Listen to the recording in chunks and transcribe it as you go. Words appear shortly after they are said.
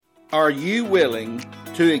Are you willing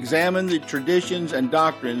to examine the traditions and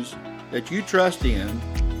doctrines that you trust in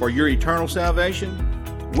for your eternal salvation?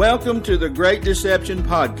 Welcome to the Great Deception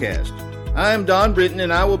Podcast. I am Don Britton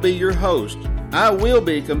and I will be your host. I will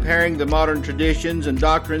be comparing the modern traditions and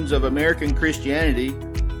doctrines of American Christianity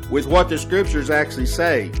with what the Scriptures actually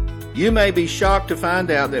say. You may be shocked to find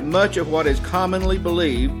out that much of what is commonly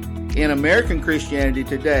believed in American Christianity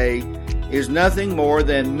today is nothing more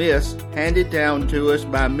than myths handed down to us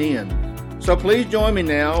by men. So please join me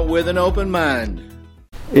now with an open mind.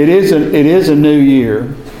 It is a new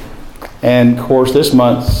year, and of course this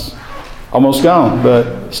month's almost gone,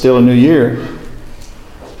 but still a new year.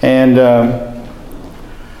 And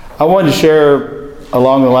I wanted to share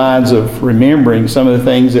along the lines of remembering some of the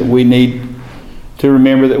things that we need to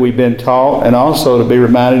remember that we've been taught, and also to be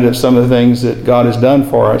reminded of some of the things that God has done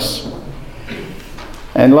for us.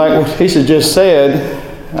 And like what Lisa just said,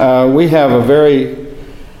 we have a very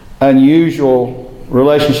unusual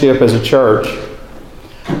relationship as a church.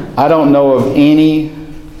 I don't know of any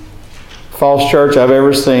false church I've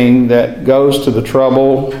ever seen that goes to the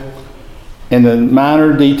trouble in the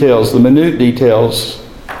minor details, the minute details,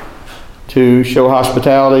 to show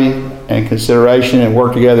hospitality and consideration and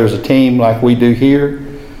work together as a team like we do here.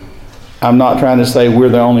 I'm not trying to say we're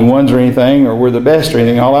the only ones or anything, or we're the best or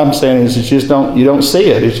anything. All I'm saying is you don't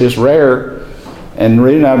see it. It's just rare. And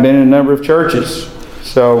Rita and I have been in a number of churches.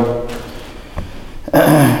 So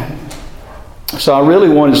I really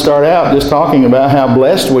wanted to start out just talking about how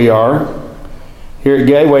blessed we are here at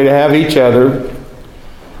Gateway to have each other,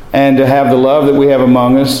 and to have the love that we have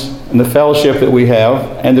among us, and the fellowship that we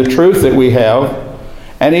have, and the truth that we have,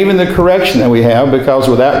 and even the correction that we have, because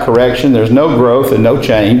without correction there's no growth and no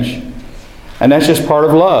change. And that's just part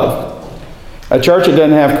of love. A church that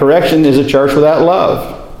doesn't have correction is a church without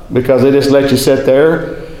love, because they just let you sit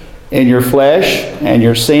there in your flesh and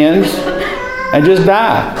your sins and just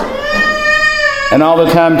die. And all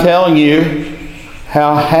the time telling you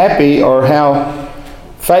how happy or how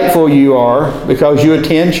faithful you are because you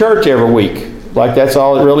attend church every week. Like that's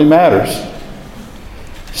all that really matters.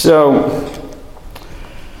 So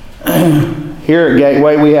here at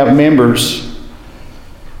Gateway we have members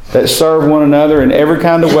that serve one another in every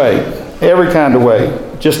kind of way. Every kind of way.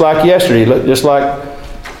 Just like yesterday's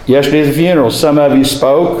funeral. Some of you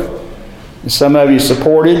spoke, some of you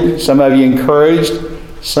supported, some of you encouraged,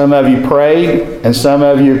 some of you prayed, and some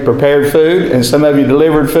of you prepared food, and some of you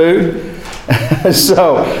delivered food.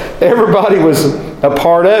 So everybody was a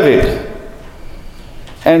part of it.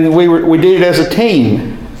 And we did it as a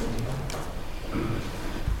team.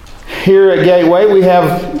 Here at Gateway, we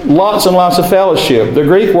have lots and lots of fellowship. The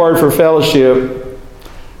Greek word for fellowship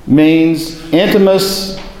means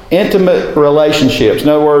intimate relationships. In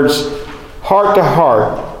other words, heart to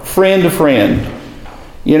heart, friend to friend.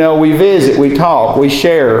 You know, we visit, we talk, we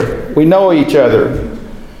share, we know each other.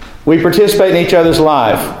 We participate in each other's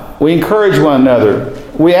life. We encourage one another.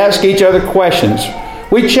 We ask each other questions.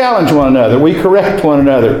 We challenge one another. We correct one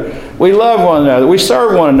another. We love one another. We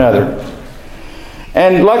serve one another.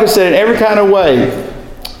 And like I said, in every kind of way,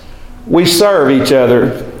 we serve each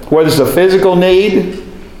other, whether it's a physical need,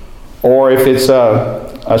 or if it's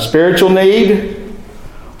a spiritual need,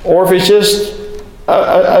 or if it's just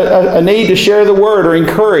a need to share the word or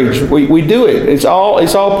encourage. We do it. It's all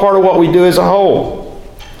part of what we do as a whole.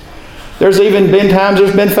 There's even been times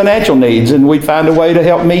there's been financial needs, and we find a way to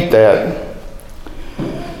help meet that.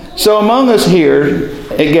 So among us here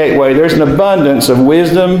at Gateway, there's an abundance of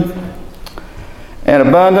wisdom, an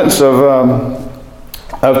abundance of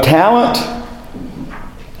talent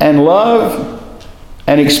and love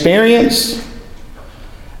and experience,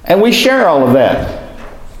 and we share all of that.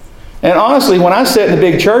 And honestly, when I sat in the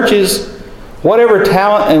big churches, whatever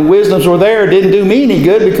talent and wisdoms were there didn't do me any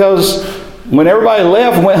good, because when everybody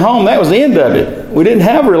left and went home, that was the end of it. We didn't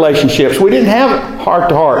have relationships. We didn't have heart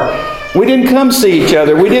to heart. We didn't come see each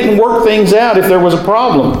other. We didn't work things out if there was a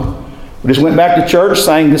problem. We just went back to church,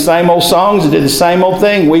 sang the same old songs, and did the same old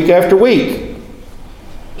thing week after week.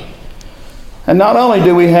 And not only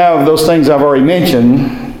do we have those things I've already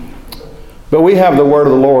mentioned, but we have the Word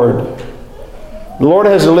of the Lord. The Lord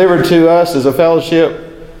has delivered to us as a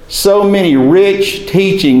fellowship so many rich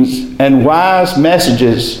teachings and wise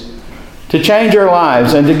messages to change our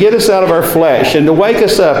lives and to get us out of our flesh and to wake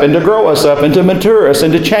us up and to grow us up and to mature us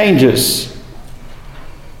and to change us.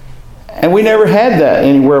 And we never had that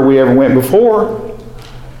anywhere we ever went before.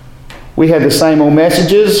 We had the same old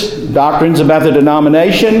messages, doctrines about the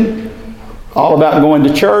denomination, all about going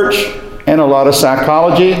to church, and a lot of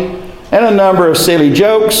psychology, and a number of silly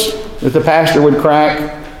jokes that the pastor would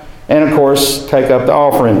crack, and of course take up the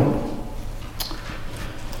offering.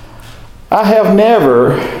 I have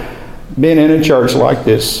never been in a church like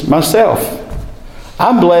this myself.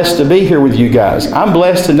 I'm blessed to be here with you guys. I'm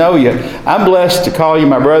blessed to know you. I'm blessed to call you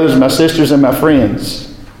my brothers, my sisters, and my friends.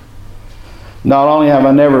 Not only have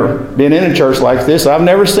I never been in a church like this, I've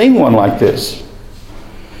never seen one like this.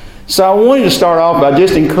 So I wanted to start off by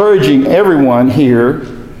just encouraging everyone here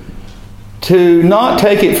to not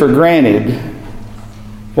take it for granted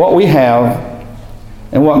what we have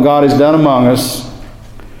and what God has done among us,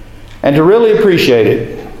 and to really appreciate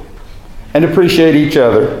it and appreciate each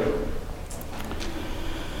other.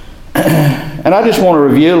 And I just want to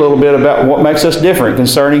review a little bit about what makes us different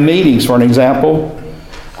concerning meetings. For an example,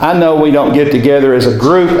 I know we don't get together as a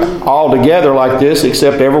group all together like this,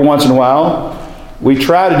 except every once in a while. We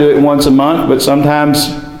try to do it once a month, but sometimes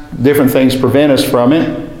different things prevent us from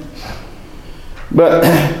it. But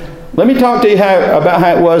let me talk to you about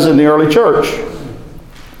how it was in the early church.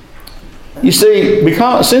 You see,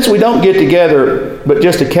 since we don't get together, but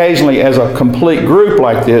just occasionally as a complete group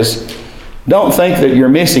like this, don't think that you're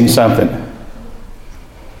missing something.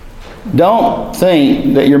 Don't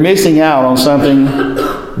think that you're missing out on something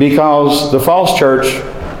because the false church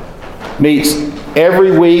meets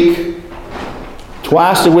every week,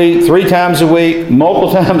 twice a week, 3 times a week,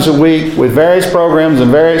 multiple times a week, with various programs and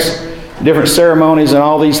various different ceremonies and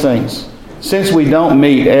all these things. Since we don't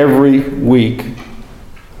meet every week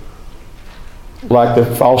like the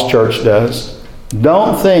false church does,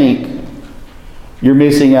 don't think you're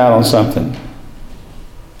missing out on something.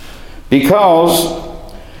 Because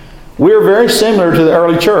we're very similar to the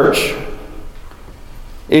early church.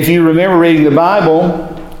 If you remember reading the Bible,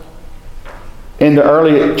 in the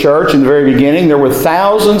early church, in the very beginning, there were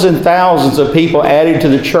thousands and thousands of people added to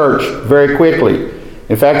the church very quickly.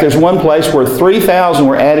 In fact, there's one place where 3,000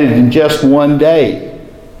 were added in just one day.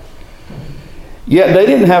 Yet they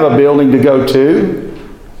didn't have a building to go to,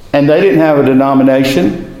 and they didn't have a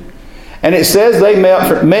denomination. And it says they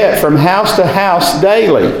met from house to house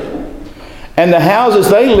daily. And the houses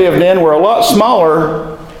they lived in were a lot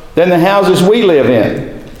smaller than the houses we live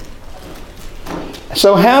in.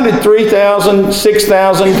 So how did 3,000,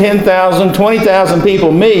 6,000, 10,000, 20,000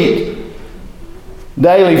 people meet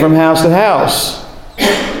daily from house to house?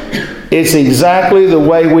 It's exactly the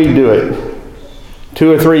way we do it.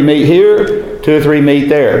 2 or 3 meet here, 2 or 3 meet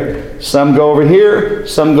there. Some go over here,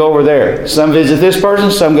 some go over there. Some visit this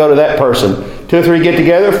person, some go to that person. 2 or 3 get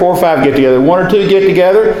together, 4 or 5 get together. 1 or 2 get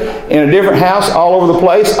together in a different house all over the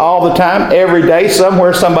place, all the time, every day.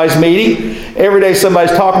 Somewhere somebody's meeting. Every day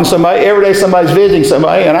somebody's talking to somebody. Every day somebody's visiting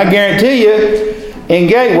somebody. And I guarantee you, in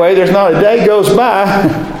Gateway, there's not a day goes by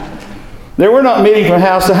that we're not meeting from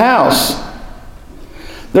house to house.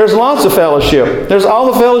 There's lots of fellowship. There's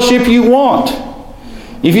all the fellowship you want.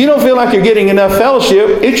 If you don't feel like you're getting enough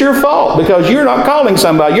fellowship, it's your fault, because you're not calling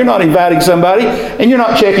somebody, you're not inviting somebody, and you're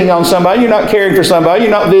not checking on somebody, you're not caring for somebody,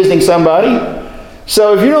 you're not visiting somebody.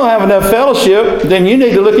 So if you don't have enough fellowship, then you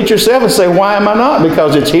need to look at yourself and say, why am I not?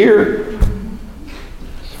 Because it's here.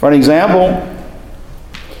 For an example,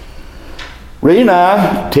 Reed and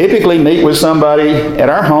I typically meet with somebody at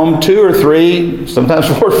our home 2 or 3, sometimes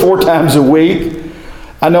 4 times a week.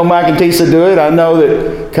 I know Mike and Tisa do it. I know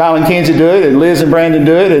that Kyle and Kenzie do it, and Liz and Brandon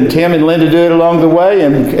do it, and Tim and Linda do it along the way,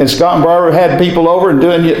 and Scott and Barbara had people over and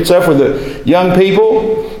doing stuff with the young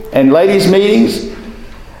people and ladies' meetings.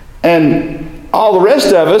 And all the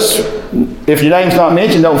rest of us, if your name's not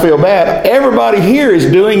mentioned, don't feel bad. Everybody here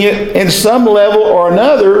is doing it in some level or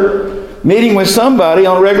another, meeting with somebody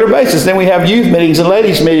on a regular basis. Then we have youth meetings and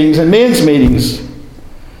ladies' meetings and men's meetings.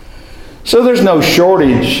 So there's no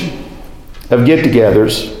shortage of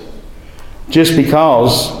get-togethers, just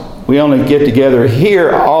because we only get together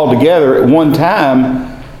here all together at one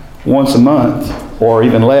time once a month or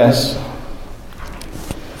even less.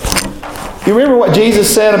 You remember what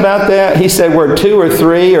Jesus said about that? He said, where 2 or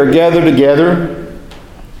 3 are gathered together,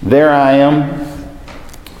 there I am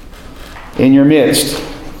in your midst.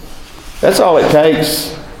 That's all it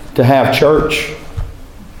takes to have church.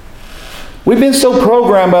 We've been so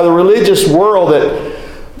programmed by the religious world that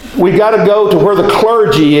we got to go to where the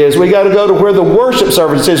clergy is. We got to go to where the worship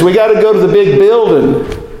service is. We got to go to the big building.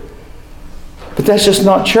 But that's just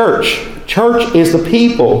not church. Church is the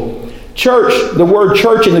people. Church, the word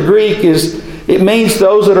church in the Greek it means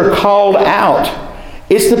those that are called out.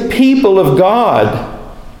 It's the people of God.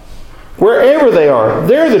 Wherever they are,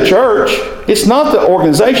 they're the church. It's not the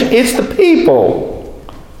organization, it's the people.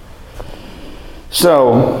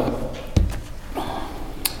 So,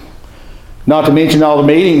 not to mention all the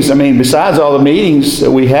meetings. Besides all the meetings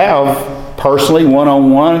that we have personally,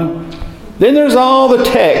 one-on-one, then there's all the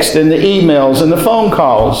text and the emails and the phone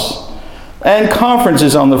calls. and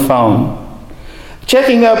conferences on the phone,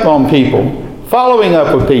 checking up on people, following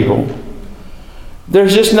up with people.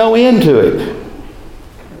 There's just no end to it.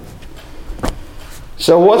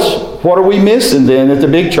 So what are we missing then that the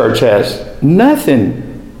big church has? Nothing.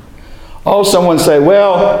 Oh, someone say,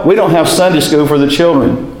 well, we don't have Sunday school for the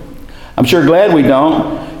children. I'm sure glad we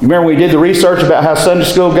don't. You remember we did the research about how Sunday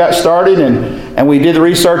school got started, and we did the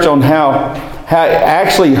research on how it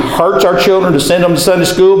actually hurts our children to send them to Sunday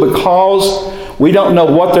school because we don't know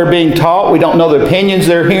what they're being taught. We don't know the opinions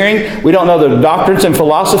they're hearing. We don't know the doctrines and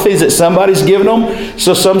philosophies that somebody's given them.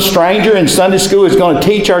 So some stranger in Sunday school is going to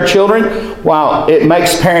teach our children while it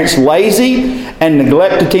makes parents lazy and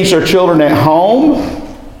neglect to teach their children at home.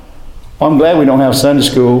 Well, I'm glad we don't have Sunday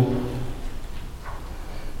school.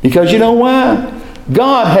 Because you know why?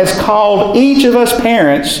 God has called each of us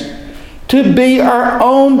parents to be our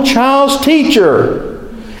own child's teacher.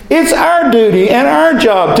 It's our duty and our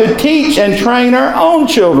job to teach and train our own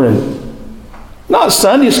children, not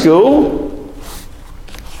Sunday school.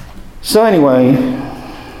 So anyway,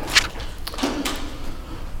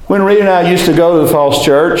 when Rita and I used to go to the Falls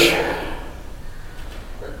Church,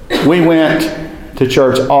 we went to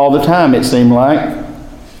church all the time, it seemed like.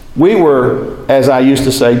 We were, as I used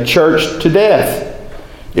to say, church to death.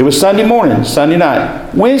 It was Sunday morning, Sunday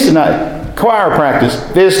night, Wednesday night, choir practice,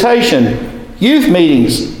 visitation, youth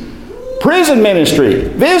meetings, prison ministry,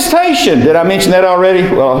 visitation. Did I mention that already?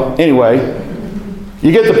 Well, anyway,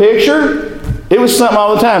 you get the picture? It was something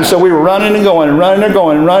all the time. So we were running and going and running and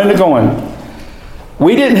going and running and going.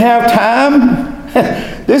 We didn't have time.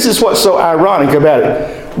 This is what's so ironic about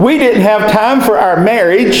it. We didn't have time for our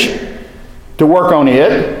marriage to work on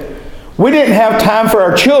it. We didn't have time for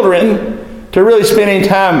our children to really spend any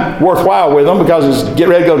time worthwhile with them because it's get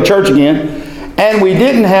ready to go to church again. And we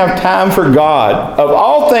didn't have time for God. Of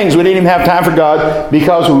all things, we didn't even have time for God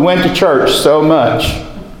because we went to church so much.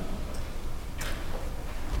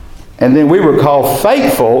 And then we were called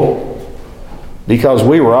faithful because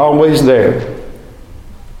we were always there.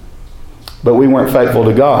 But we weren't faithful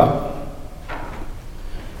to God.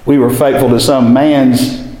 We were faithful to some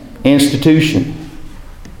man's institution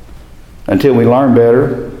until we learned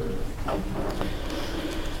better.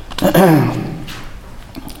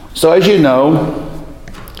 So as you know,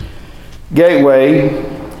 Gateway,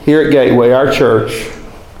 here at Gateway, our church,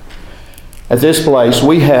 at this place,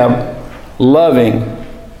 we have loving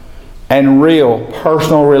and real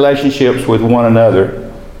personal relationships with one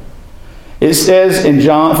another. It says in 1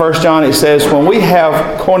 John, it says, when we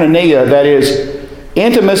have koinonia, that is,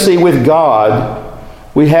 intimacy with God,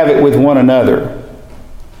 we have it with one another.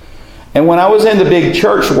 And when I was in the big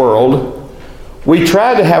church world, we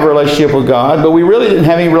tried to have a relationship with God, but we really didn't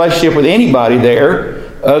have any relationship with anybody there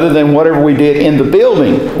other than whatever we did in the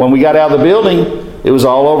building. When we got out of the building, it was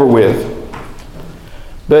all over with.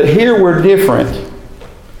 But here we're different.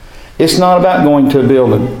 It's not about going to a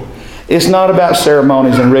building. It's not about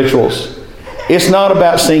ceremonies and rituals. It's not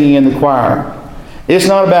about singing in the choir. It's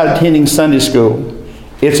not about attending Sunday school.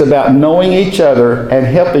 It's about knowing each other and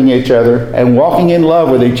helping each other and walking in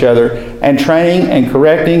love with each other and training and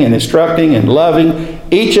correcting and instructing and loving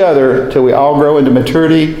each other till we all grow into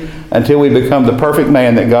maturity, until we become the perfect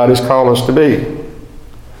man that God has called us to be.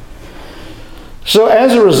 So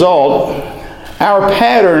as a result, our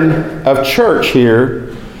pattern of church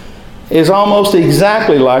here is almost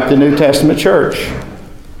exactly like the New Testament church.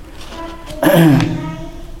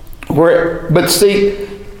 But see,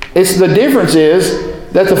 the difference is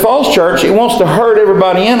that the false church, it wants to herd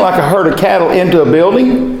everybody in like a herd of cattle into a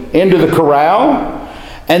building, into the corral,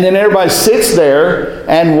 and then everybody sits there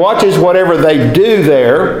and watches whatever they do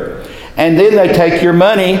there, and then they take your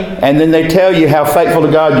money, and then they tell you how faithful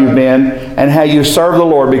to God you've been and how you serve the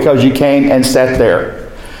Lord because you came and sat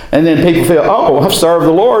there. And then people feel, oh, I've served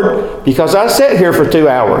the Lord because I sat here for 2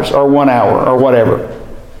 hours or 1 hour or whatever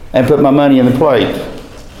and put my money in the plate.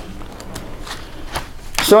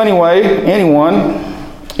 So anyway,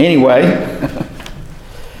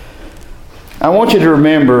 I want you to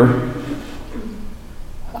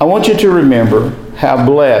remember how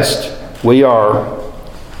blessed we are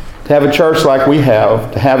to have a church like we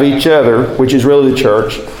have, to have each other, which is really the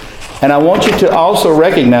church. And I want you to also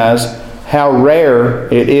recognize how rare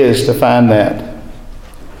it is to find that.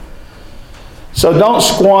 So don't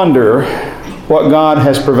squander what God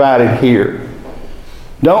has provided here.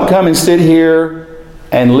 Don't come and sit here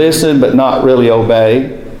and listen but not really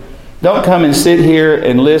obey. Don't come and sit here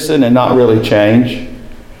and listen and not really change,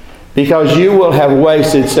 because you will have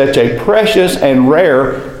wasted such a precious and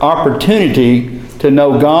rare opportunity to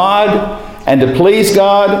know God and to please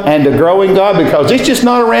God and to grow in God, because it's just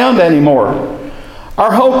not around anymore.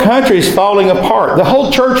 Our whole country is falling apart. The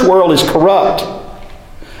whole church world is corrupt.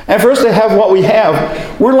 And for us to have what we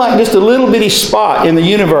have, we're like just a little bitty spot in the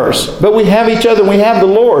universe. But we have each other, and we have the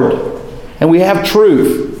Lord, and we have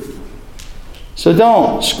truth. So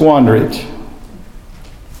don't squander it.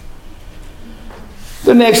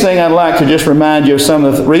 The next thing I'd like to just remind you of some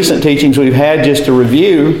of the recent teachings we've had, just to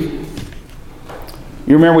review.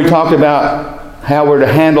 You remember we talked about how we're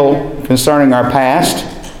to handle concerning our past,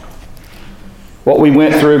 what we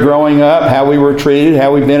went through growing up, how we were treated,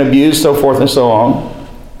 how we've been abused, so forth and so on.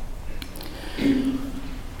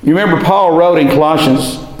 You remember Paul wrote in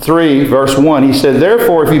Colossians 3, verse 1, he said,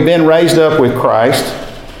 "Therefore, if you've been raised up with Christ,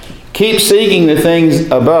 keep seeking the things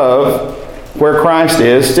above, where Christ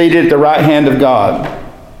is, seated at the right hand of God.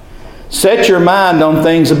 Set your mind on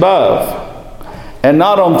things above, and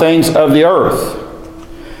not on things of the earth.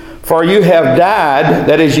 For you have died,"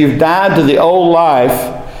 that is, you've died to the old life,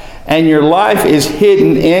 "and your life is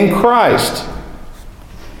hidden in Christ."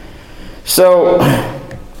 So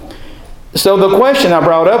the question I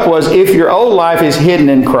brought up was, if your old life is hidden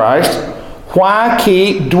in Christ, why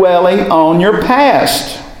keep dwelling on your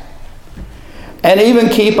past? And even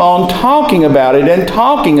keep on talking about it and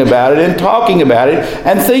talking about it and talking about it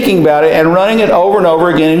and thinking about it and running it over and over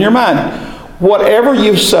again in your mind. Whatever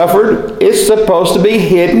you've suffered, it's supposed to be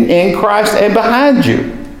hidden in Christ and behind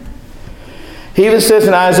you. He even says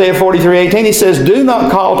in Isaiah 43:18, he says, "Do not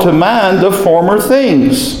call to mind the former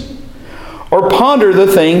things, or ponder the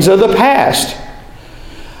things of the past."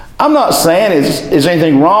 I'm not saying is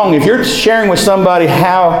anything wrong. If you're sharing with somebody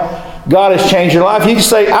how God has changed your life, you can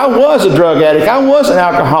say, "I was a drug addict, I was an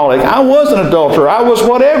alcoholic, I was an adulterer, I was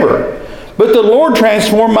whatever. But the Lord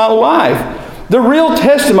transformed my life." The real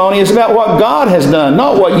testimony is about what God has done,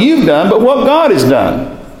 not what you've done, but what God has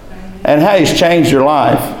done and how He's changed your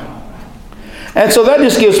life. And so that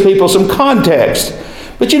just gives people some context.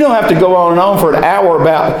 But you don't have to go on and on for an hour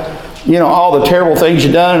about, all the terrible things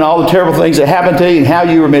you've done and all the terrible things that happened to you and how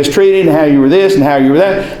you were mistreated and how you were this and how you were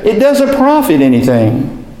that. It doesn't profit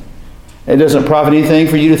anything. It doesn't profit anything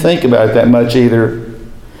for you to think about it that much either.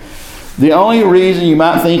 The only reason you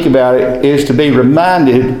might think about it is to be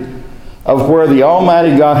reminded of where the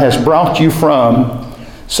Almighty God has brought you from,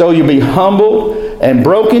 so you'll be humbled and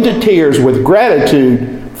broke into tears with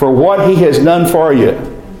gratitude for what He has done for you.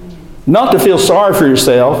 Not to feel sorry for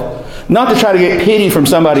yourself, not to try to get pity from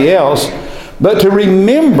somebody else, but to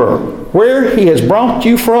remember where He has brought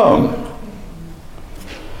you from.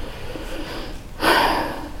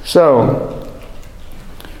 So,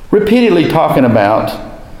 repeatedly talking about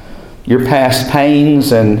your past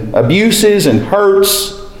pains and abuses and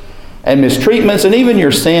hurts and mistreatments and even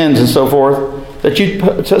your sins and so forth that you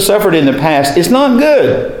suffered in the past is not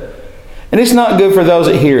good. And it's not good for those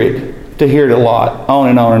that hear it, to hear it a lot, on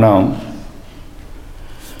and on and on.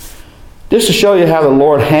 Just to show you how the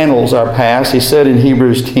Lord handles our past, He said in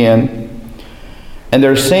Hebrews 10, "And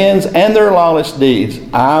their sins and their lawless deeds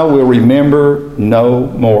I will remember no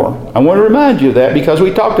more." I want to remind you of that because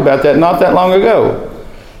we talked about that not that long ago.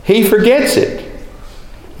 He forgets it.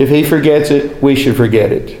 If He forgets it, we should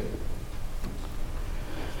forget it.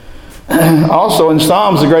 Also in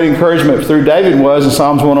Psalms, the great encouragement through David was, in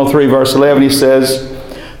Psalms 103 verse 11, he says,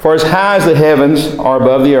 "For as high as the heavens are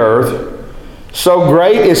above the earth, so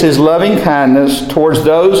great is His loving kindness towards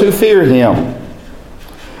those who fear Him.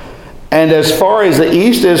 And as far as the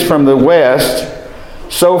east is from the west,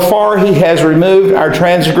 so far He has removed our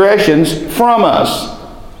transgressions from us."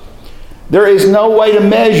 There is no way to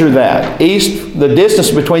measure that. The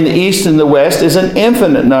distance between the east and the west is an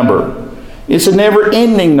infinite number. It's a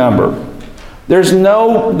never-ending number. There's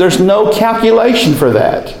no calculation for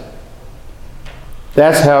that.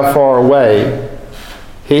 That's how far away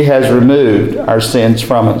He has removed our sins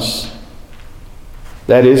from us.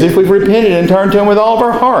 That is, if we've repented and turned to Him with all of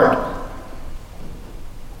our heart.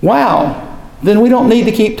 Wow. Then we don't need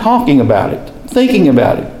to keep talking about it, thinking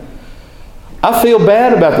about it. I feel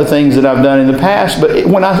bad about the things that I've done in the past, but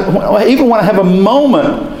even when I have a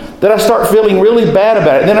moment that I start feeling really bad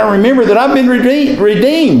about it, then I remember that I've been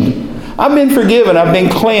redeemed. I've been forgiven. I've been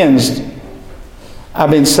cleansed.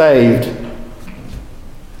 I've been saved.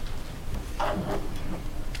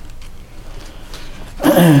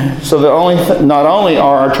 So not only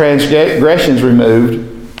are our transgressions removed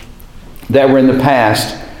that were in the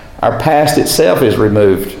past, our past itself is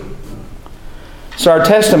removed. So our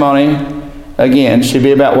testimony, again, should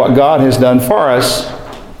be about what God has done for us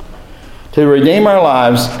to redeem our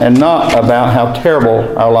lives and not about how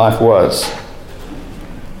terrible our life was.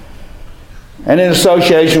 And in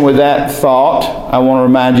association with that thought, I want to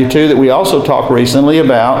remind you too that we also talked recently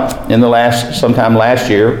about, sometime last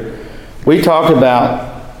year, we talked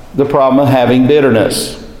about the problem of having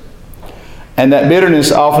bitterness. And that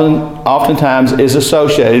bitterness oftentimes is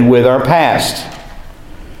associated with our past.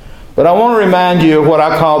 But I want to remind you of what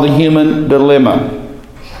I call the human dilemma.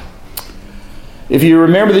 If you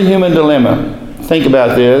remember the human dilemma, think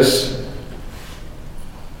about this.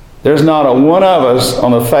 There's not a one of us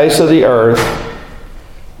on the face of the earth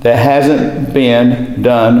that hasn't been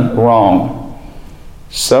done wrong.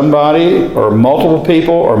 Somebody or multiple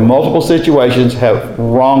people or multiple situations have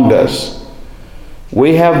wronged us.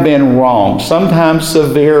 We have been wronged, sometimes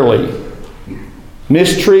severely,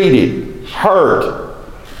 mistreated, hurt,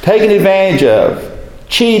 taken advantage of,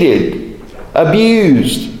 cheated,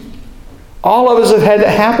 abused. All of us have had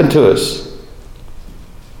that happen to us.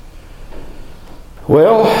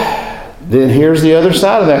 Well, then here's the other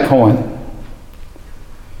side of that coin.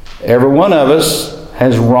 Every one of us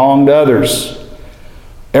has wronged others.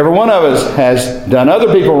 Every one of us has done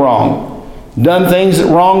other people wrong, done things that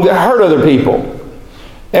hurt other people.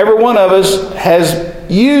 Every one of us has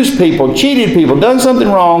used people, cheated people, done something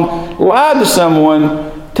wrong, lied to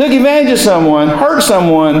someone, took advantage of someone, hurt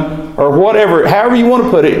someone, or whatever, however you want to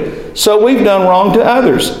put it. So we've done wrong to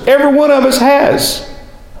others. Every one of us has.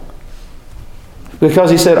 Because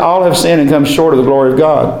he said, all have sinned and come short of the glory of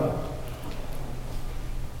God.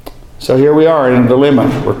 So here we are in a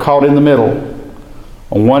dilemma. We're caught in the middle.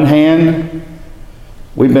 On one hand,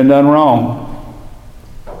 we've been done wrong.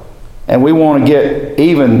 And we want to get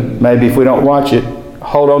even, maybe if we don't watch it,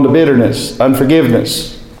 hold on to bitterness,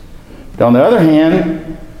 unforgiveness. But on the other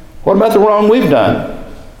hand, what about the wrong we've done?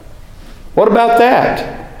 What about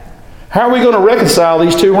that? How are we going to reconcile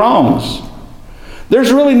these two wrongs?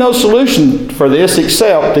 There's really no solution for this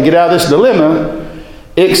except to get out of this dilemma,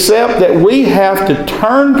 except that we have to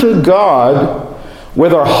turn to God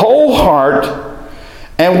with our whole heart,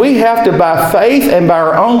 and we have to, by faith and by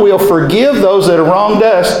our own will, forgive those that have wronged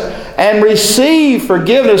us and receive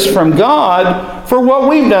forgiveness from God for what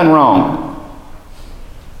we've done wrong.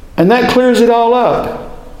 And that clears it all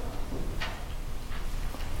up.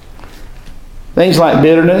 Things like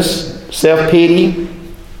bitterness, self-pity,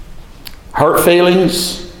 hurt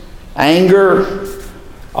feelings, anger,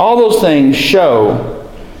 all those things show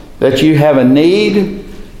that you have a need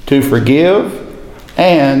to forgive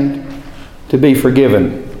and to be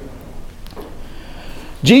forgiven.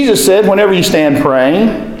 Jesus said, whenever you stand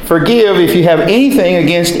praying, forgive if you have anything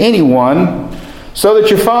against anyone, so that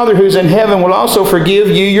your Father who's in heaven will also forgive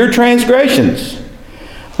you your transgressions.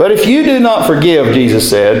 But if you do not forgive, Jesus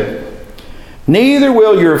said, neither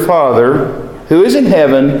will your Father who is in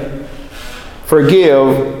heaven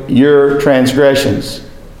forgive your transgressions.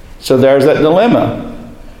 So there's that dilemma.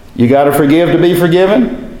 You got to forgive to be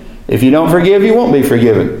forgiven. If you don't forgive, you won't be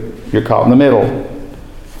forgiven. You're caught in the middle.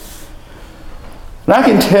 And I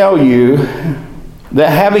can tell you that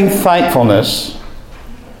having thankfulness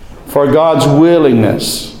for God's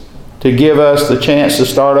willingness to give us the chance to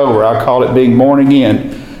start over, I call it being born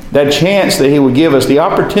again, that chance that He would give us, the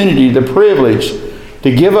opportunity, the privilege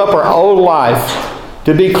to give up our old life,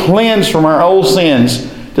 to be cleansed from our old sins,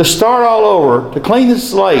 to start all over, to clean the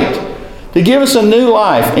slate, to give us a new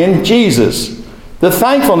life in Jesus. The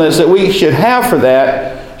thankfulness that we should have for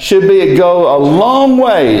that should go a long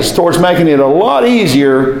ways towards making it a lot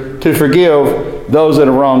easier to forgive those that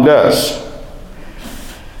have wronged us.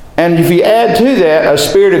 And if you add to that a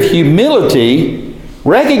spirit of humility,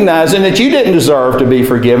 recognizing that you didn't deserve to be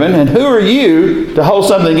forgiven, and who are you to hold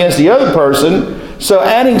something against the other person? So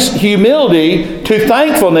adding humility to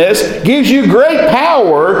thankfulness gives you great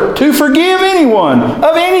power to forgive anyone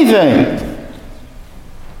of anything.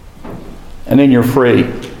 And then you're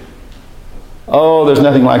free. Oh, there's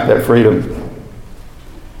nothing like that freedom.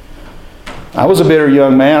 I was a bitter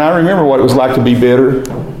young man. I remember what it was like to be bitter.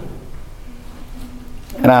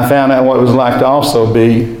 And I found out what it was like to also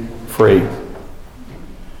be free.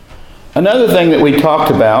 Another thing that we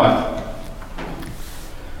talked about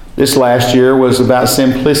this last year was about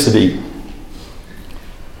simplicity.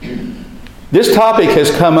 This topic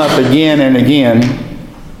has come up again and again.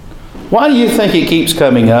 Why do you think it keeps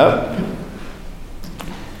coming up?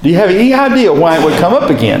 Do you have any idea why it would come up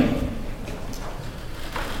again?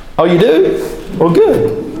 Oh, you do? Well,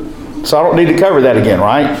 good. So I don't need to cover that again,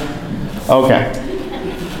 right? Okay.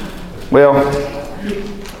 Well,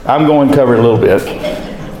 I'm going to cover it a little bit.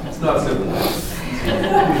 It's not simple.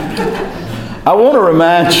 I want to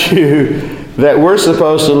remind you that we're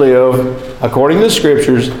supposed to live, according to the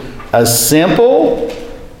Scriptures, a simple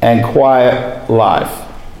and quiet life.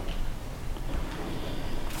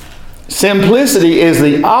 Simplicity is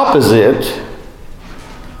the opposite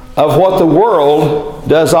of what the world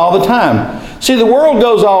does all the time. See, the world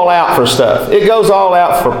goes all out for stuff. It goes all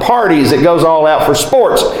out for parties. It goes all out for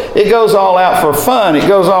sports. It goes all out for fun. It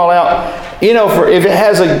goes all out, for if it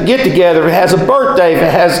has a get-together, if it has a birthday, if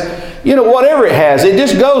it has, whatever it has. It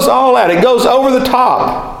just goes all out. It goes over the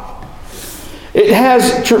top.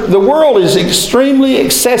 The world is extremely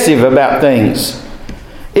excessive about things.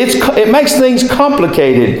 It makes things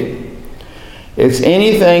complicated.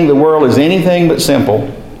 The world is anything but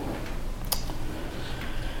simple.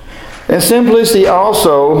 And simplicity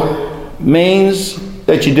also means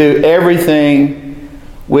that you do everything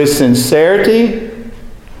with sincerity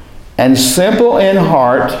and simple in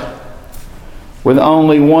heart with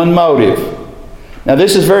only one motive. Now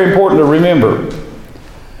this is very important to remember.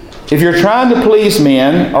 If you're trying to please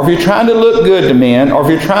men, or if you're trying to look good to men, or if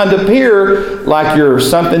you're trying to appear like you're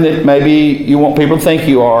something that maybe you want people to think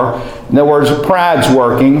you are, in other words, pride's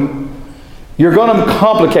working, you're going to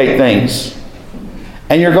complicate things.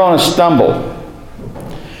 And you're going to stumble.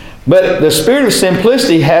 But the spirit of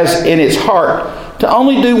simplicity has in its heart to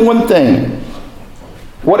only do one thing.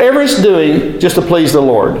 Whatever it's doing, just to please the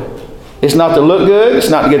Lord. It's not to look good. It's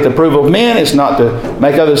not to get the approval of men. It's not to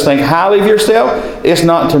make others think highly of yourself. It's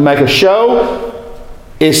not to make a show.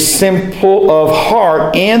 It's simple of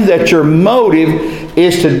heart, and that your motive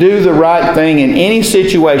is to do the right thing in any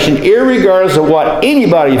situation, irregardless of what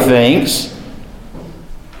anybody thinks,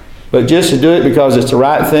 but just to do it because it's the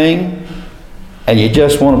right thing, and you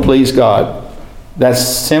just want to please God. That's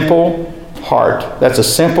simple heart. That's a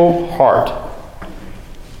simple heart.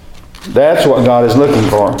 That's what God is looking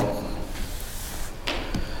for.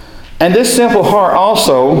 And this simple heart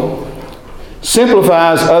also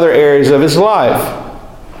simplifies other areas of his life.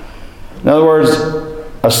 In other words,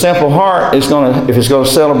 a simple heart is if it's going to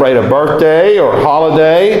celebrate a birthday or a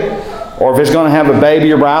holiday, or if it's going to have a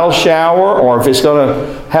baby or bridal shower, or if it's going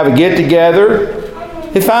to have a get-together,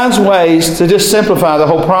 it finds ways to just simplify the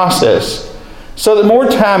whole process so that more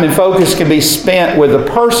time and focus can be spent with the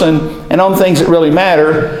person and on things that really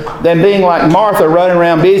matter than being like Martha, running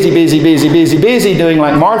around busy, doing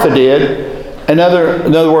like Martha did. In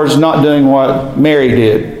other words, not doing what Mary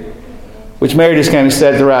did, which Mary just came and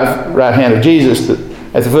sat at the right hand of Jesus,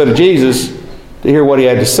 at the foot of Jesus, to hear what he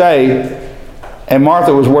had to say. And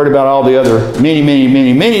Martha was worried about all the other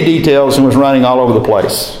many details and was running all over the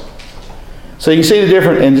place. So you can see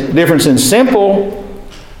the difference in simple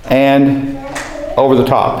and over the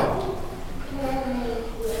top.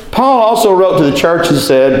 Paul also wrote to the church and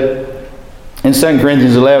said, in 2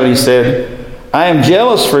 Corinthians 11, he said, I am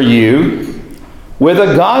jealous for you with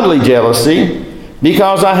a godly jealousy,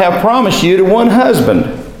 because I have promised you to one husband,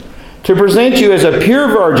 to present you as a pure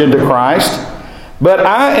virgin to Christ. But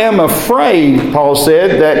I am afraid, Paul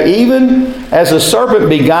said, that even as the serpent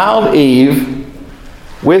beguiled Eve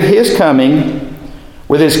with his cunning,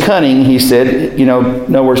 he said, in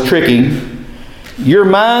other words, tricking, your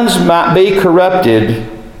minds might be corrupted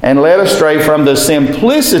and led astray from the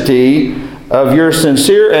simplicity of your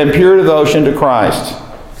sincere and pure devotion to Christ.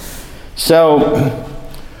 So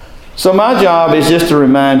my job is just to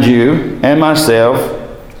remind you and myself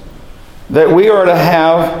that we are to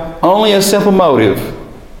have only a simple motive.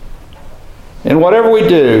 And whatever we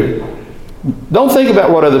do, don't think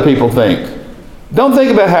about what other people think. Don't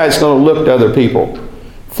think about how it's going to look to other people.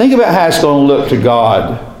 Think about how it's going to look to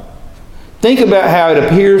God. Think about how it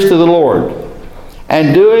appears to the Lord.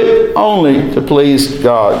 And do it only to please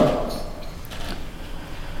God.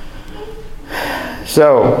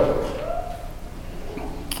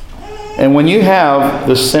 And when you have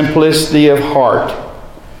the simplicity of heart,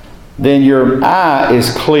 then your eye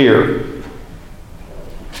is clear.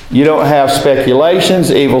 You don't have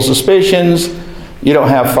speculations, evil suspicions. You don't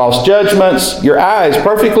have false judgments. Your eye is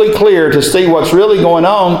perfectly clear to see what's really going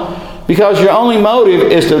on, because your only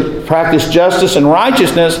motive is to practice justice and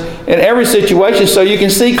righteousness in every situation so you can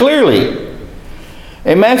see clearly.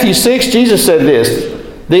 In Matthew 6, Jesus said this,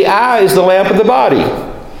 the eye is the lamp of the body.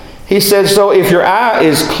 He said, so if your eye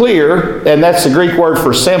is clear, and that's the Greek word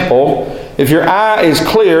for simple, if your eye is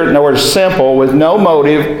clear, in other words, simple, with no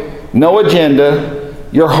motive, no agenda,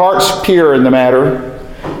 your heart's pure in the matter,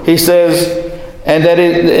 he says, and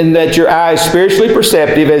that your eye is spiritually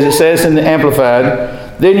perceptive, as it says in the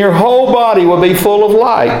Amplified, then your whole body will be full of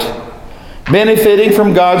light, benefiting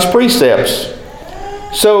from God's precepts.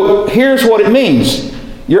 So here's what it means.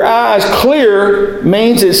 Your eye is clear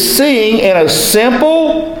means it's seeing in a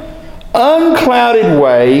simple, unclouded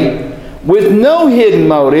way, with no hidden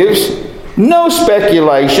motives, no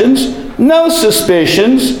speculations, no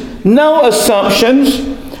suspicions, no assumptions,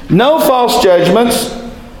 no false judgments,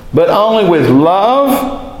 but only with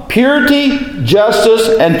love, purity,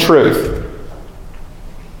 justice, and truth.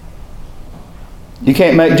 You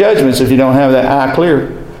can't make judgments if you don't have that eye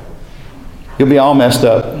clear. You'll be all messed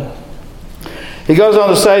up. He goes on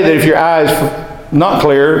to say that if your eye is not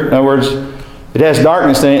clear, in other words, it has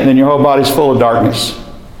darkness in it, and then your whole body's full of darkness.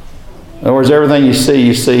 In other words, everything you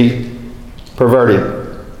see perverted.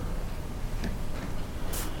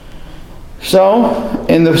 So,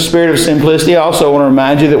 in the spirit of simplicity, I also want to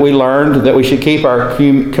remind you that we learned that we should keep our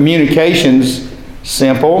communications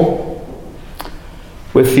simple,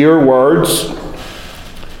 with fewer words,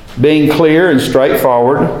 being clear and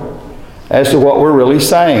straightforward as to what we're really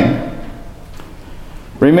saying.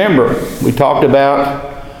 Remember, we talked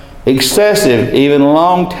about excessive, even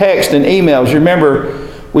long text and emails. Remember,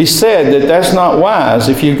 we said that that's not wise.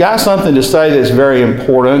 If you've got something to say that's very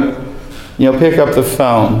important, pick up the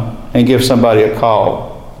phone and give somebody a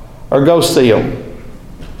call, or go see them.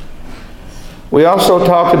 We also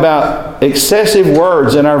talked about excessive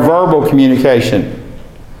words in our verbal communication.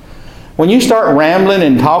 When you start rambling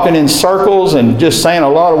and talking in circles and just saying a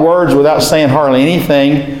lot of words without saying hardly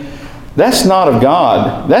anything, that's not of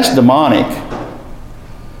God. That's demonic.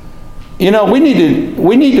 We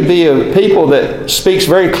need to be a people that speaks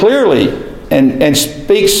very clearly and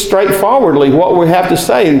speaks straightforwardly what we have to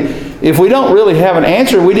say. And if we don't really have an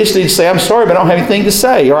answer, we just need to say, I'm sorry, but I don't have anything to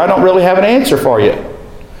say, or I don't really have an answer for you.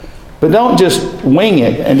 But don't just wing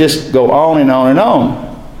it and just go on and on and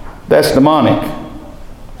on. That's demonic.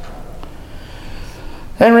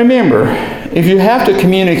 And remember, if you have to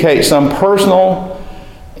communicate some personal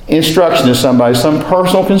instruction to somebody, some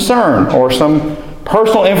personal concern, or some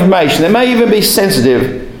personal information that may even be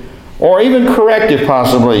sensitive, or even corrective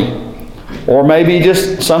possibly, or maybe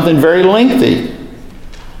just something very lengthy,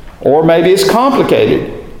 or maybe it's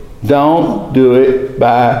complicated, don't do it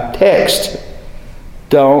by text.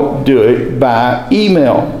 Don't do it by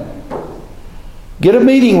email. Get a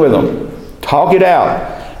meeting with them. Talk it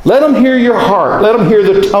out. Let them hear your heart. Let them hear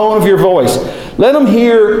the tone of your voice. Let them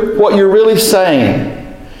hear what you're really saying.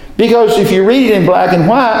 Because if you read it in black and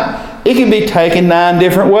white, it can be taken 9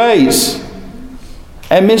 different ways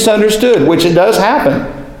and misunderstood, which it does happen.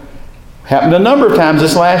 Happened a number of times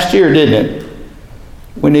this last year, didn't it?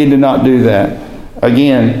 We need to not do that.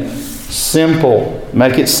 Again, simple.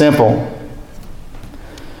 Make it simple.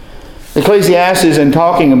 Ecclesiastes, in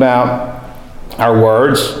talking about our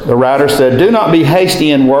words, the writer said, do not be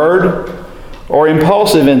hasty in word or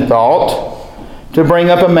impulsive in thought to bring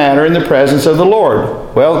up a matter in the presence of the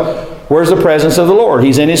Lord. Well, where's the presence of the Lord?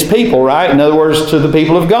 He's in His people, right? In other words, to the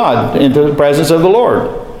people of God, into the presence of the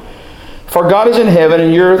Lord. For God is in heaven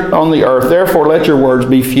and you're on the earth, therefore let your words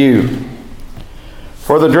be few.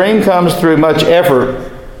 For the dream comes through much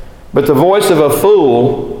effort, but the voice of a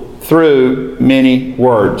fool through many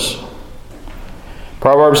words.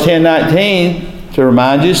 Proverbs 10:19, to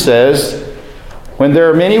remind you, says, when there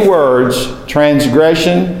are many words,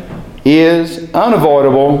 transgression is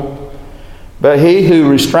unavoidable, but he who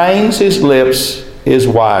restrains his lips is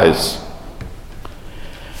wise.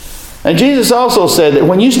 And Jesus also said that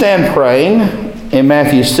when you stand praying, in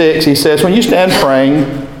Matthew 6, He says, when you stand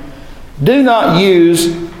praying, do not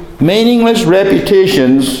use meaningless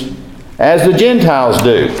repetitions as the Gentiles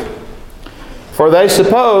do, for they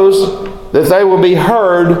suppose that they will be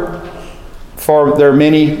heard for their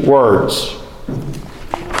many words.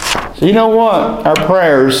 So you know what? Our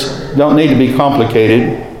prayers don't need to be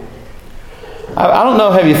complicated. I don't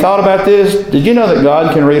know, have you thought about this? Did you know that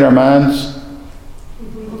God can read our minds?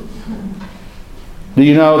 Do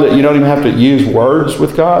you know that you don't even have to use words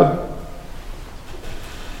with God?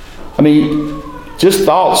 I mean, just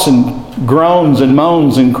thoughts and groans and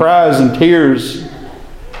moans and cries and tears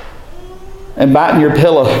and biting your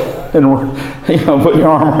pillow and putting your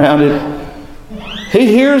arm around it. He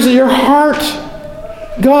hears your heart.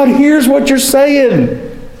 God hears what you're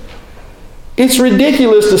saying. It's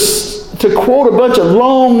ridiculous to quote a bunch of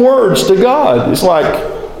long words to God. It's like,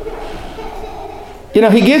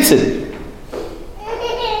 He gets it.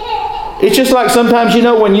 It's just like sometimes,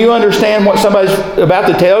 when you understand what somebody's about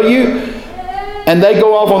to tell you, and they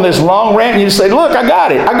go off on this long rant, and you just say, look, I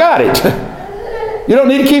got it. You don't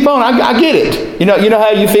need to keep on. I get it. You know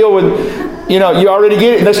how you feel when, you already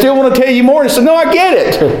get it, and they still want to tell you more, and say, no, I get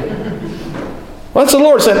it. Well, that's the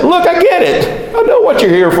Lord saying, look, I get it. I know what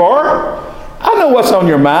you're here for. I know what's on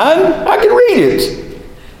your mind. I can read it.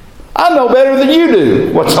 I know better than you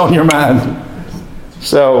do what's on your mind.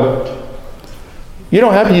 So, you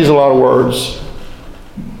don't have to use a lot of words.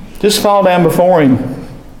 Just fall down before Him.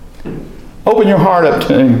 Open your heart up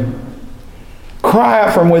to Him. Cry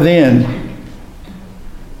out from within.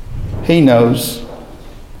 He knows.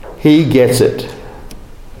 He gets it.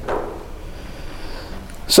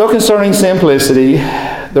 So concerning simplicity,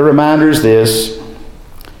 the reminder is this.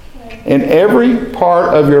 in every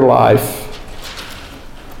part of your life.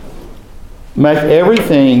 Make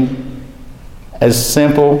everything as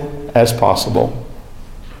simple as possible.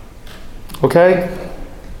 Okay?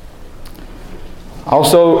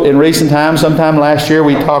 Also, in recent times, sometime last year,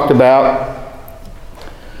 we talked about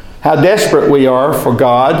how desperate we are for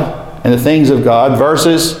God and the things of God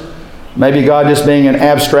versus maybe God just being an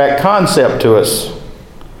abstract concept to us.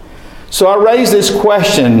 So I raised this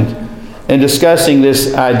question in discussing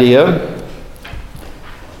this idea.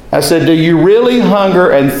 I said, do you really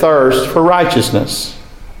hunger and thirst for righteousness?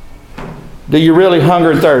 Do you really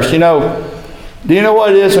hunger and thirst? Do you know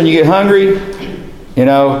what it is when you get hungry?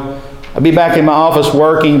 I'll be back in my office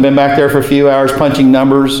working, been back there for a few hours punching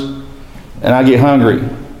numbers, and I get hungry.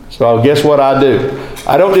 So guess what I do?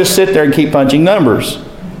 I don't just sit there and keep punching numbers.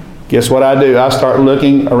 Guess what I do? I start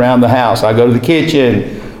looking around the house. I go to the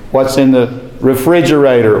kitchen. What's in the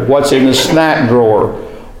refrigerator? What's in the snack drawer?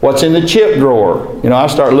 What's in the chip drawer? I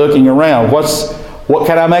start looking around. What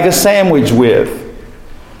can I make a sandwich with?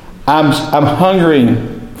 I'm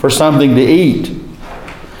hungering for something to eat.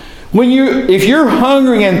 If you're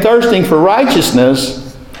hungering and thirsting for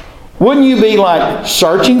righteousness, wouldn't you be like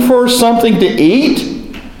searching for something to eat?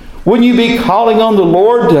 Wouldn't you be calling on the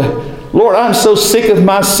Lord Lord, I'm so sick of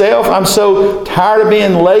myself. I'm so tired of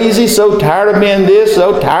being lazy, so tired of being this,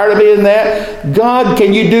 so tired of being that. God,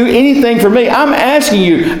 can you do anything for me? I'm asking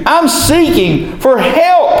you. I'm seeking for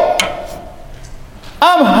help.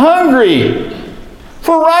 I'm hungry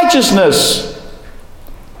for righteousness.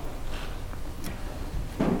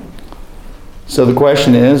 So the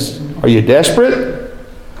question is, are you desperate?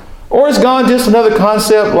 Or is God just another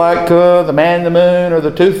concept like the man in the moon or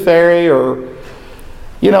the tooth fairy, or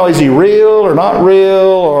is he real or not real?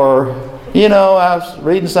 Or, I was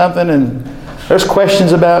reading something and there's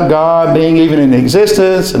questions about God being even in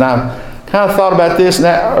existence, and I kind of thought about this and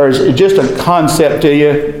that. Or is it just a concept to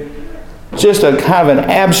you? Just a kind of an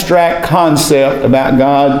abstract concept about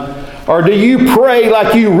God? Or do you pray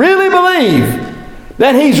like you really believe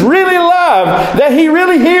that He's really alive, that He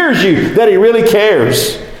really hears you, that He really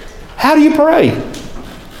cares? How do you pray?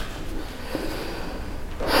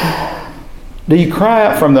 Do you cry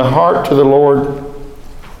out from the heart to the Lord?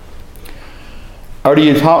 Or do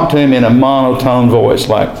you talk to Him in a monotone voice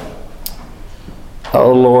like,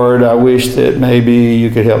 oh Lord, I wish that maybe you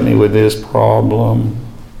could help me with this problem?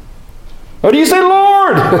 Or do you say,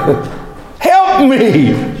 Lord, help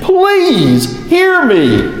me, please hear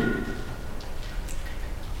me?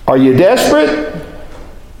 Are you desperate?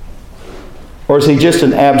 Or is He just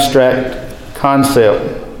an abstract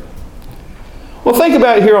concept? Well, think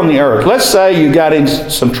about it here on the earth. Let's say you got in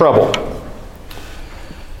some trouble,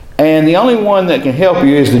 and the only one that can help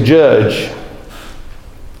you is the judge.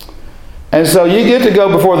 And so you get to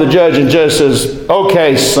go before the judge, and the judge says,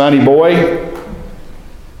 okay, sonny boy,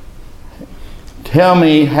 tell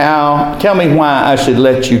me why I should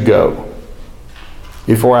let you go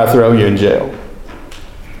before I throw you in jail.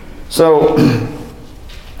 So,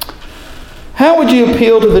 how would you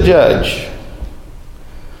appeal to the judge?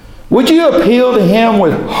 Would you appeal to him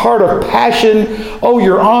with heart of passion? Oh,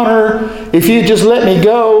 Your Honor, if you just let me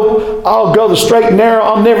go, I'll go the straight and narrow.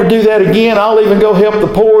 I'll never do that again. I'll even go help the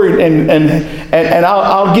poor, and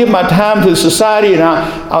I'll give my time to society, and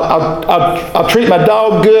I'll treat my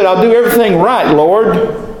dog good. I'll do everything right,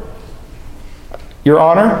 Lord, Your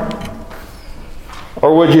Honor.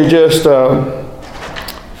 Or would you just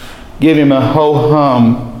give him a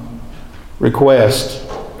ho-hum request?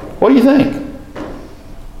 What do you think?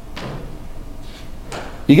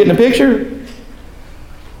 You getting a picture?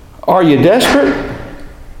 Are you desperate?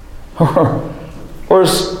 Or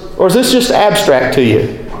is this just abstract to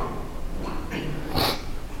you?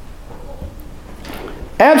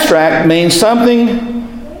 Abstract means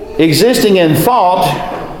something existing in thought,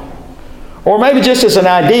 or maybe just as an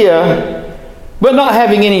idea, but not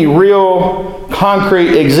having any real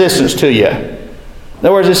concrete existence to you. In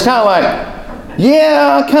other words, it's kind of like,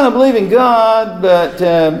 yeah, I kind of believe in God, but,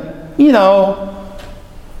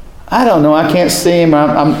 I don't know. I can't see Him.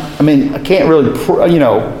 I can't really, In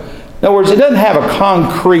other words, it doesn't have a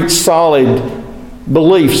concrete, solid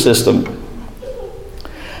belief system.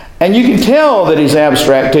 And you can tell that He's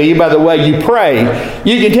abstract to you by the way you pray.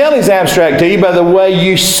 You can tell He's abstract to you by the way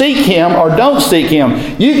you seek Him or don't seek Him.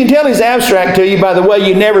 You can tell He's abstract to you by the way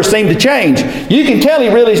you never seem to change. You can tell He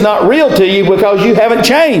really is not real to you because you haven't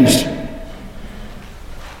changed.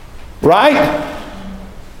 Right?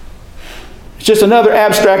 It's just another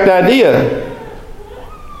abstract idea.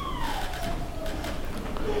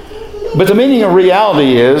 But the meaning of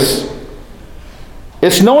reality is,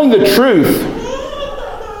 it's knowing the truth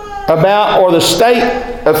about or the state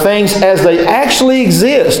of things as they actually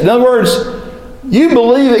exist. In other words, you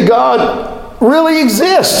believe that God really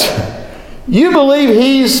exists. You believe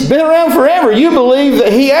He's been around forever. You believe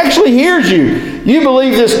that He actually hears you. You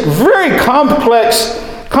believe this very complex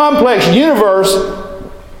universe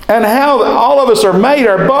and how all of us are made,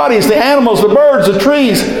 our bodies, the animals, the birds, the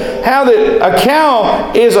trees, how that a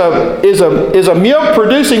cow is a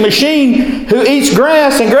milk-producing machine who eats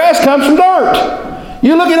grass, and grass comes from dirt.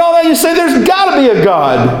 You look at all that and you say, there's got to be a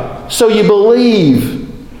God. So you believe.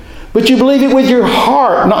 But you believe it with your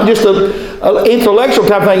heart, not just an intellectual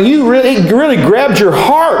type thing. It really grabs your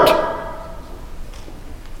heart.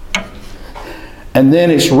 And then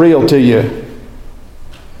it's real to you.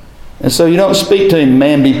 And so you don't speak to Him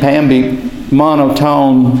mamby-pamby,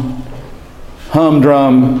 monotone,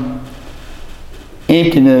 humdrum,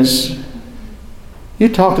 emptiness. You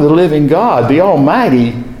talk to the living God, the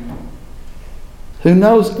Almighty, who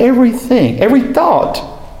knows everything, every thought.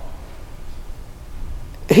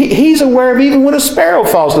 He's aware of even when a sparrow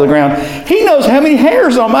falls to the ground. He knows how many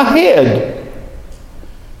hairs on my head.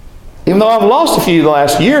 Even though I've lost a few the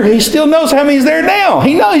last year, He still knows how many's there now.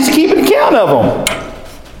 He knows He's keeping count of them.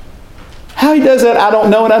 How He does that, I don't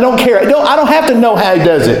know, and I don't care. I don't have to know how He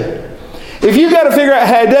does it. If you've got to figure out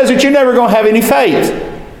how He does it, you're never going to have any faith.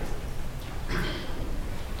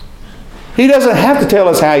 He doesn't have to tell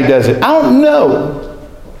us how He does it. I don't know.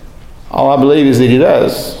 All I believe is that He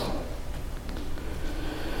does.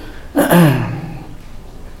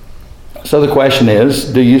 So the question is,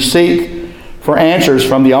 do you seek for answers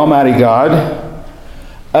from the Almighty God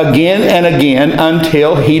again and again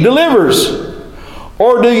until He delivers?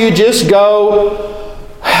 Or do you just go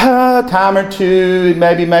a time or two,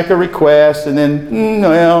 maybe make a request, and then,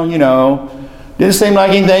 didn't seem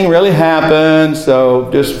like anything really happened, so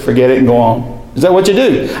just forget it and go on. Is that what you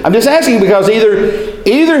do? I'm just asking because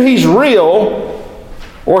either He's real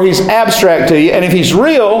or He's abstract to you. And if He's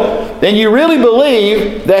real, then you really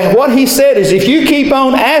believe that what He said is if you keep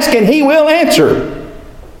on asking, He will answer.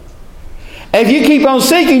 And if you keep on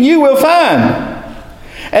seeking, you will find.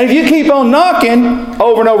 And if you keep on knocking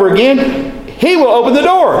over and over again, He will open the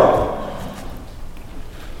door.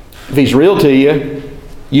 If He's real to you,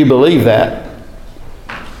 you believe that.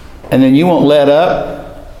 And then you won't let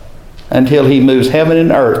up until He moves heaven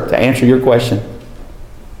and earth to answer your question.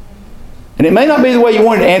 And it may not be the way you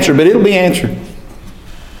want it to answer, but it'll be answered.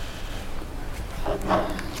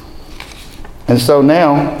 And so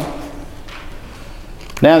now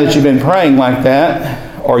that you've been praying like that,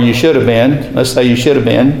 or you should have been, let's say you should have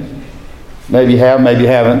been, maybe you have, maybe you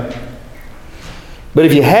haven't. But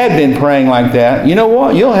if you had been praying like that, you know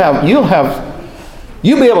what? You'll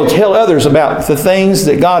be able to tell others about the things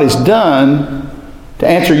that God has done to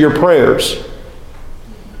answer your prayers.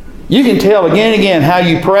 You can tell again and again how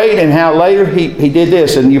you prayed and how later he did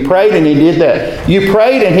this, and you prayed and He did that. You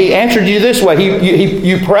prayed and He answered you this way.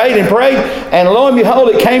 You prayed and prayed, and lo and behold,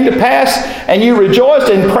 it came to pass, and you rejoiced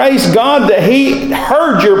and praised God that He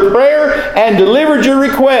heard your prayer and delivered your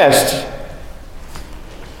request.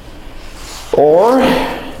 Or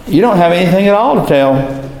you don't have anything at all to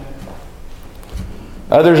tell.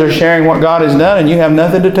 Others are sharing what God has done, and you have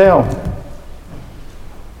nothing to tell.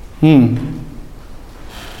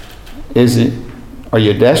 Are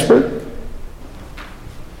you desperate?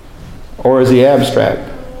 Or is He abstract?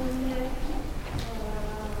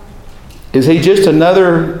 Is He just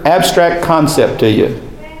another abstract concept to you?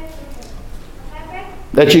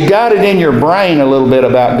 That you got it in your brain a little bit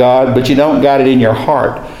about God, but you don't got it in your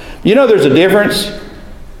heart. You know there's a difference?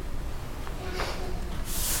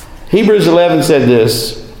 Hebrews 11 said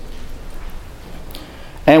this,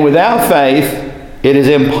 and without faith it is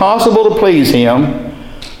impossible to please Him.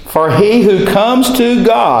 For he who comes to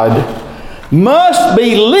God must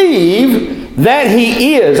believe that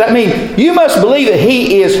He is. That means you must believe that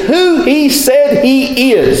He is who He said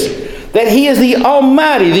He is. That He is the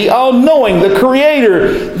Almighty, the All-Knowing, the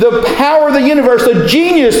Creator, the power of the universe, the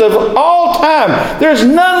genius of all time. There's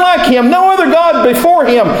none like Him, no other God before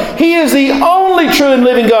Him. He is the only true and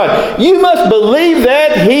living God. You must believe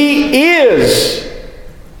that He is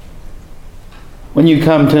when you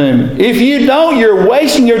come to Him. If you don't, you're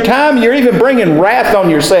wasting your time. You're even bringing wrath on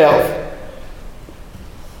yourself.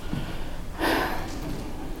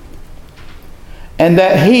 And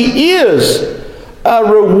that He is a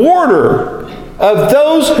rewarder of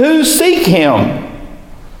those who seek Him.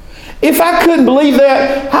 If I couldn't believe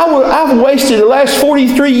that, I've wasted the last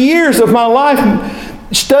 43 years of my life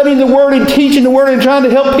studying the Word and teaching the Word and trying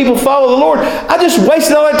to help people follow the Lord. I just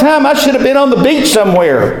wasted all that time. I should have been on the beach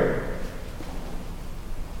somewhere.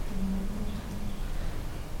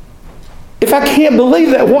 If I can't believe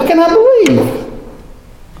that, what can I believe?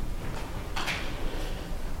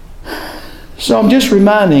 So I'm just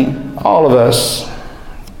reminding all of us,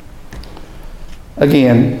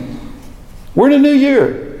 again, we're in a new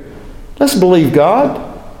year. Let's believe God.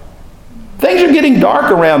 Things are getting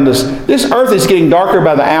dark around us. This earth is getting darker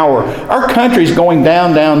by the hour. Our country is going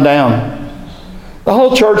down, down, down. The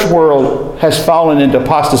whole church world has fallen into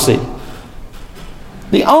apostasy.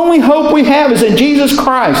 The only hope we have is in Jesus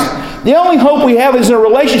Christ. The only hope we have is in a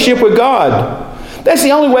relationship with God. That's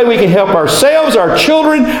the only way we can help ourselves, our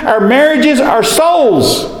children, our marriages, our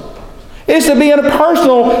souls. It's to be in a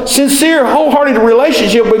personal, sincere, wholehearted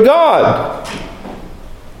relationship with God.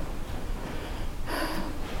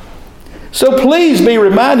 So please be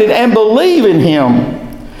reminded and believe in Him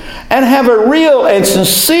and have a real and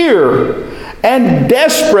sincere and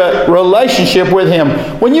desperate relationship with Him.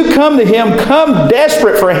 When you come to Him, come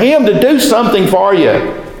desperate for Him to do something for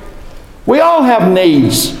you. We all have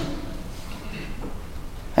needs.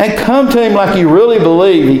 And come to Him like you really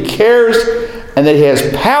believe He cares and that He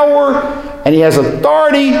has power and He has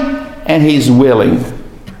authority and He's willing.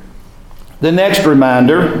 The next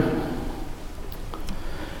reminder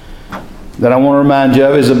that I want to remind you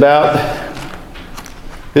of is about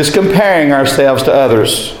this comparing ourselves to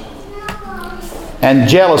others and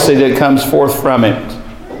jealousy that comes forth from it.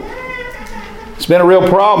 It's been a real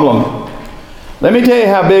problem. Let me tell you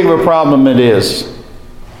how big of a problem it is.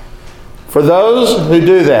 For those who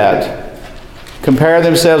do that, compare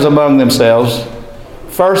themselves among themselves,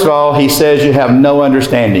 first of all, he says you have no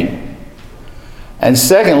understanding. And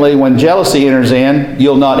secondly, when jealousy enters in,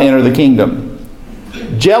 you'll not enter the kingdom.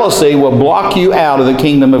 Jealousy will block you out of the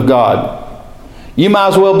kingdom of God. You might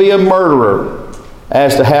as well be a murderer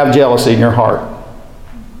as to have jealousy in your heart.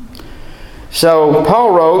 So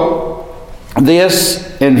Paul wrote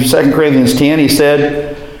this in 2 Corinthians 10. He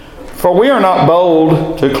said, "For we are not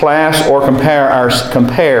bold to class or compare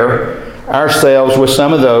ourselves with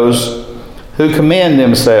some of those who commend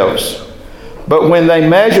themselves. But when they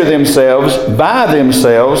measure themselves by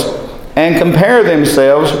themselves and compare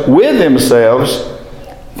themselves with themselves,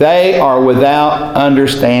 they are without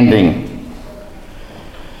understanding."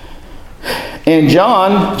 In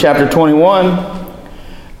John chapter 21,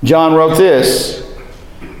 John wrote this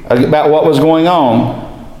about what was going on.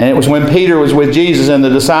 And it was when Peter was with Jesus and the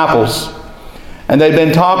disciples. And they'd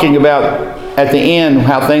been talking about at the end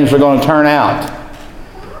how things were going to turn out.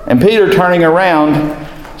 And Peter, turning around,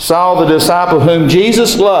 saw the disciple whom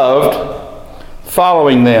Jesus loved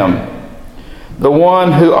following them. The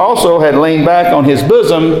one who also had leaned back on his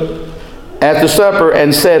bosom at the supper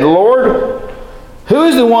and said, "Lord, who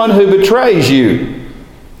is the one who betrays you?"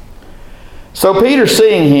 So Peter,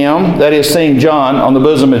 seeing him, that is, seeing John on the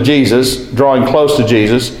bosom of Jesus, drawing close to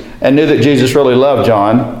Jesus, and knew that Jesus really loved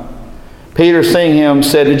John, Peter, seeing him,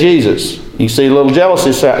 said to Jesus, you see a little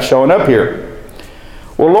jealousy showing up here,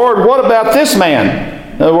 "Well, Lord, what about this man?"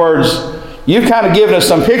 In other words, you've kind of given us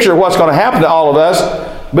some picture of what's going to happen to all of us,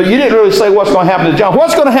 but you didn't really say what's going to happen to John.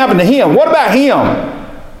 What's going to happen to him? What about him?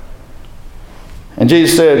 And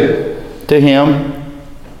Jesus said to him,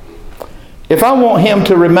 "If I want him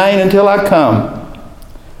to remain until I come,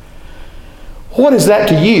 what is that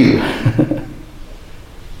to you?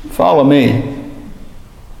 Follow me."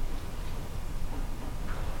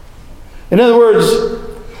 In other words,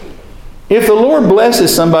 if the Lord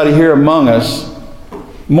blesses somebody here among us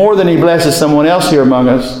more than He blesses someone else here among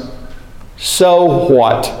us, so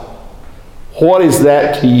what? What is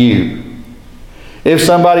that to you? If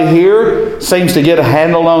somebody here seems to get a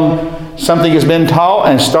handle on something has been taught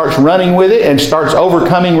and starts running with it and starts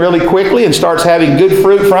overcoming really quickly and starts having good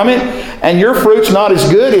fruit from it, and your fruit's not as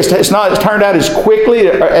good, it's not turned out as quickly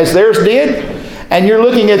as theirs did, and you're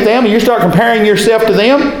looking at them and you start comparing yourself to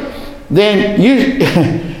them, then you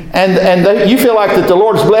you feel like that the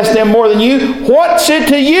Lord's blessed them more than you. What's it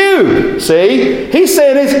to you? See? He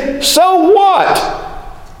said, it's, so what?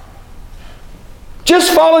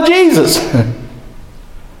 Just follow Jesus.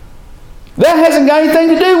 That hasn't got anything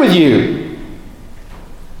to do with you.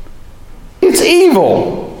 It's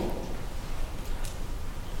evil.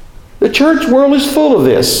 The church world is full of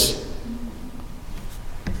this.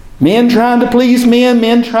 Men trying to please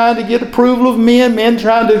men trying to get approval of men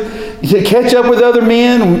trying to catch up with other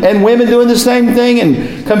men, and women doing the same thing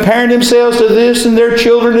and comparing themselves to this and their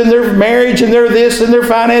children and their marriage and their this and their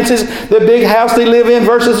finances, the big house they live in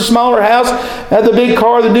versus the smaller house, the big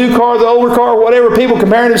car, the new car, the older car, whatever. People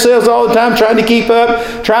comparing themselves all the time, trying to keep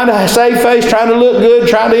up, trying to save face, trying to look good,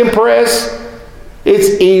 trying to impress.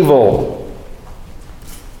 It's evil.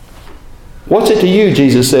 What's it to you,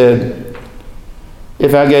 Jesus said,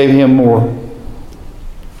 if I gave him more?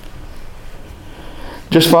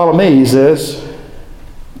 Just follow me, he says.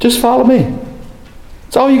 Just follow me.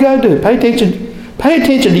 That's all you got to do. Pay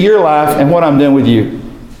attention to your life and what I'm doing with you.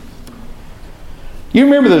 You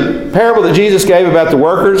remember the parable that Jesus gave about the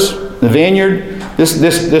workers, the vineyard? This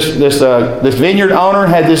vineyard owner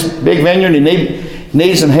had this big vineyard and he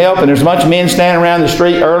needed some help, and there's a bunch of men standing around the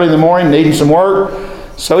street early in the morning needing some work.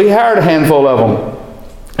 So he hired a handful of them.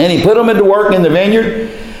 And he put them into work in the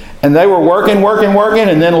vineyard, and they were working,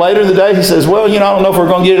 and then later in the day he says, well, I don't know if we're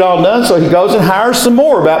going to get it all done. So he goes and hires some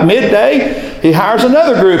more. About midday, he hires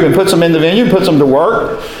another group and puts them in the vineyard, puts them to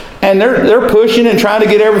work. And they're pushing and trying to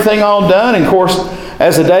get everything all done. And of course,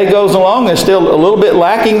 as the day goes along, there's still a little bit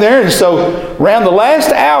lacking there. And so around the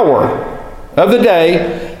last hour of the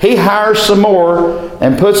day, he hires some more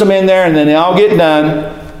and puts them in there, and then they all get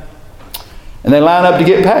done. And they line up to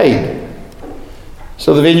get paid.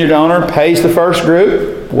 So the vineyard owner pays the first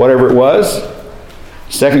group, whatever it was.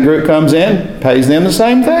 Second group comes in, pays them the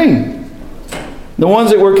same thing. The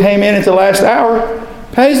ones that came in at the last hour,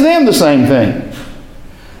 pays them the same thing.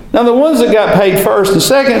 Now the ones that got paid first and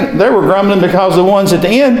second, they were grumbling because the ones at the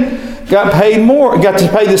end got paid more, got to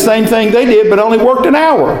pay the same thing they did, but only worked an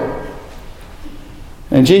hour.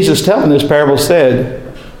 And Jesus, telling this parable, said,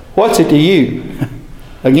 what's it to you?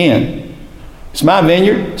 Again, it's my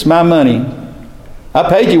vineyard, it's my money. I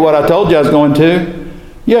paid you what I told you I was going to.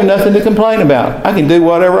 You have nothing to complain about. I can do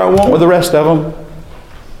whatever I want with the rest of them.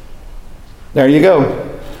 There you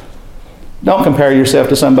go. Don't compare yourself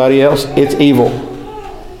to somebody else. It's evil.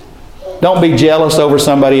 Don't be jealous over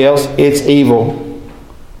somebody else. It's evil.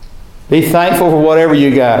 Be thankful for whatever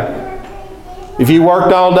you got. If you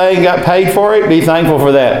worked all day and got paid for it, be thankful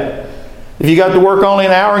for that. If you got to work only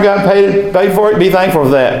an hour and got paid for it, be thankful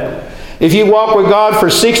for that. If you walk with God for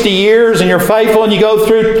 60 years and you're faithful and you go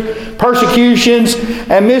through persecutions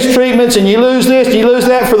and mistreatments and you lose this and you lose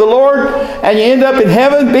that for the Lord and you end up in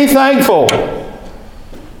heaven, be thankful.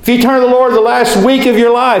 If you turn to the Lord the last week of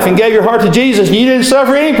your life and gave your heart to Jesus and you didn't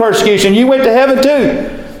suffer any persecution, you went to heaven too.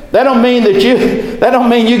 That don't mean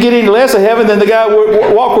you get any less of heaven than the guy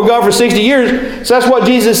who walked with God for 60 years. So that's what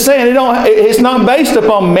Jesus is saying. It's not based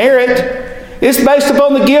upon merit. It's based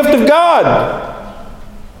upon the gift of God.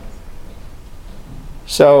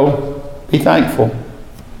 So, be thankful.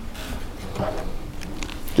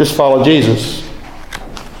 Just follow Jesus.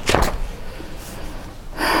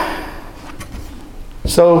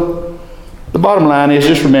 So, the bottom line is,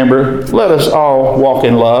 just remember, let us all walk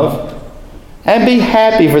in love and be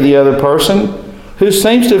happy for the other person who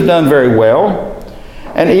seems to have done very well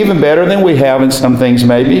and even better than we have in some things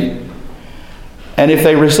maybe. And if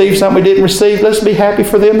they receive something we didn't receive, let's be happy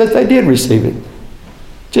for them that they did receive it.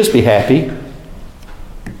 Just be happy.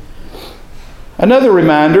 Another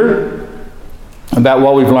reminder about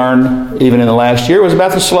what we've learned even in the last year was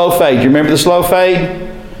about the slow fade. You remember the slow fade?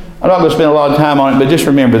 I'm not going to spend a lot of time on it, but just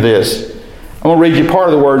remember this. I'm going to read you part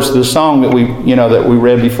of the words of the song that we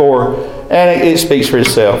read before, and it speaks for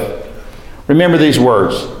itself. Remember these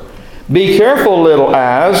words. Be careful, little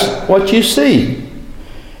eyes, what you see.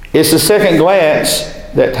 It's the second glance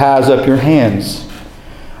that ties up your hands.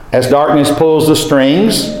 As darkness pulls the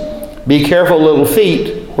strings, be careful, little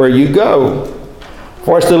feet, where you go.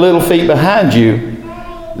 For it's the little feet behind you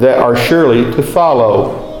that are surely to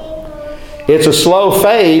follow. It's a slow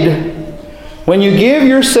fade when you give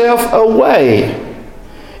yourself away.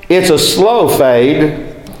 It's a slow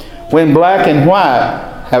fade when black and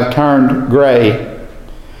white have turned gray.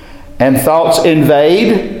 And thoughts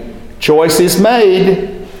invade, choices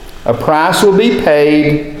made, a price will be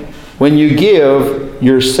paid when you give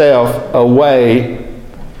yourself away.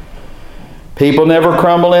 People never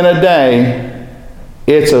crumble in a day.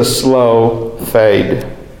 It's a slow fade.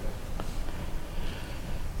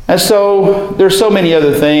 And so, there's so many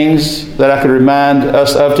other things that I could remind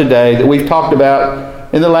us of today that we've talked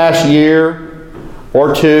about in the last year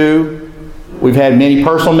or two. We've had many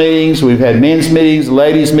personal meetings, we've had men's meetings,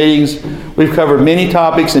 ladies' meetings. We've covered many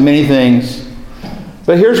topics and many things.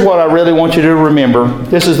 But here's what I really want you to remember.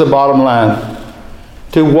 This is the bottom line.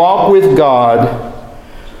 To walk with God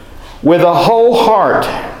with a whole heart.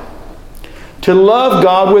 To love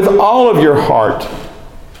God with all of your heart.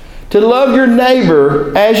 To love your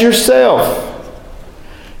neighbor as yourself.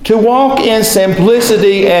 To walk in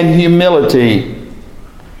simplicity and humility.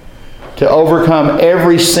 To overcome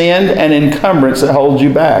every sin and encumbrance that holds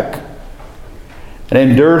you back. And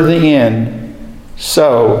endure to the end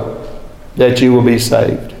so that you will be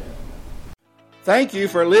saved. Thank you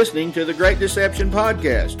for listening to the Great Deception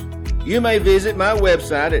Podcast. You may visit my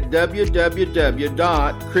website at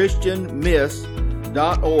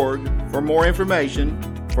www.christianmyths.org for more information,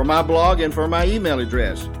 for my blog, and for my email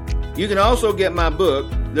address. You can also get my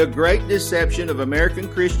book, The Great Deception of American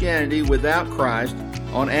Christianity Without Christ,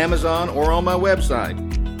 on Amazon or on my website.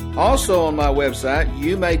 Also on my website,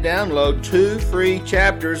 you may download 2 free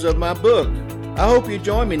chapters of my book. I hope you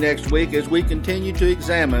join me next week as we continue to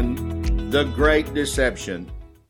examine the Great Deception.